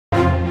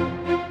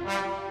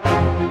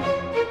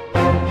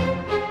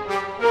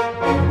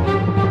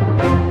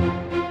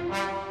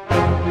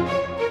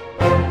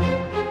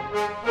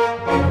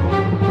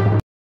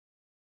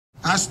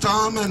ask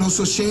Tom and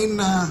also Shane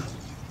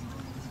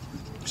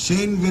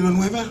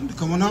Villanueva to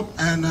come on up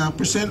and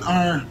present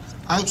our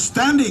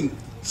Outstanding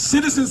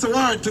Citizens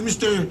Award to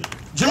Mr.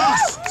 Josh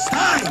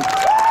Stein.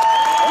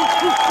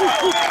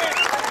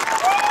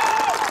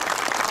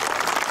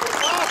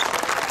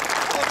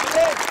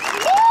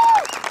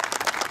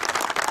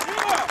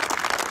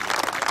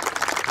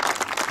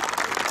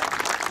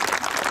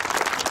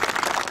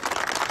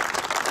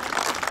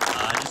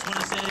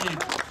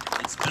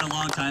 It's been a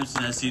long time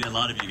since I've seen a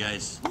lot of you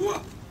guys.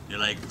 You're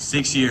like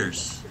 6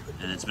 years,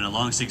 and it's been a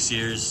long 6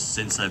 years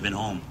since I've been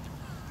home.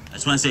 I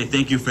just want to say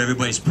thank you for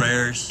everybody's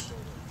prayers,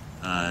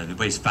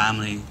 everybody's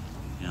family.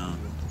 You know,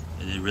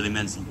 it really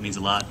means a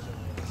lot.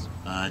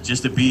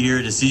 Just to be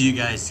here to see you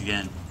guys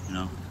again. You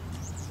know,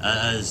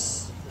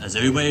 as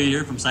everybody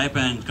here from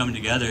Saipan coming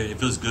together, it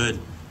feels good.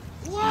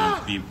 You know,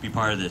 to be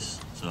part of this.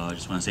 So I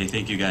just want to say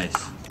thank you guys.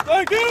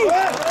 Thank you.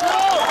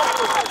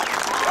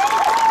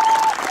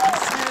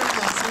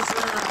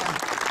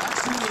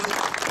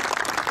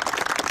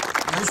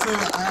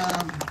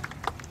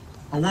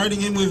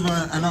 Awarding him with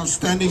an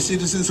Outstanding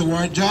Citizens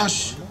Award,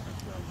 Josh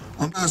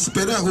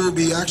Speda, who will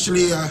be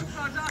actually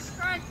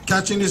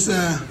catching this. All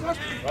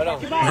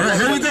right,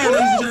 here we go,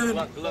 ladies and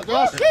gentlemen.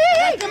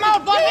 Come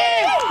on, buddy!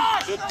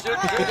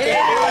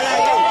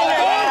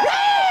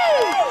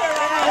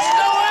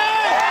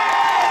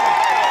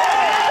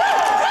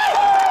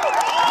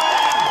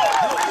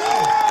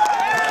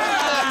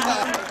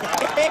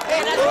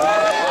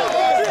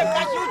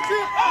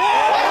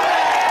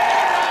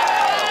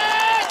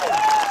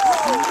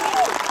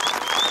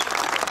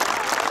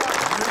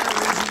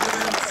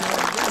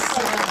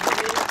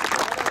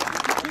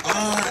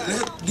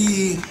 Let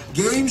the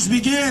games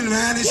begin,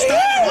 man. It's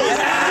time.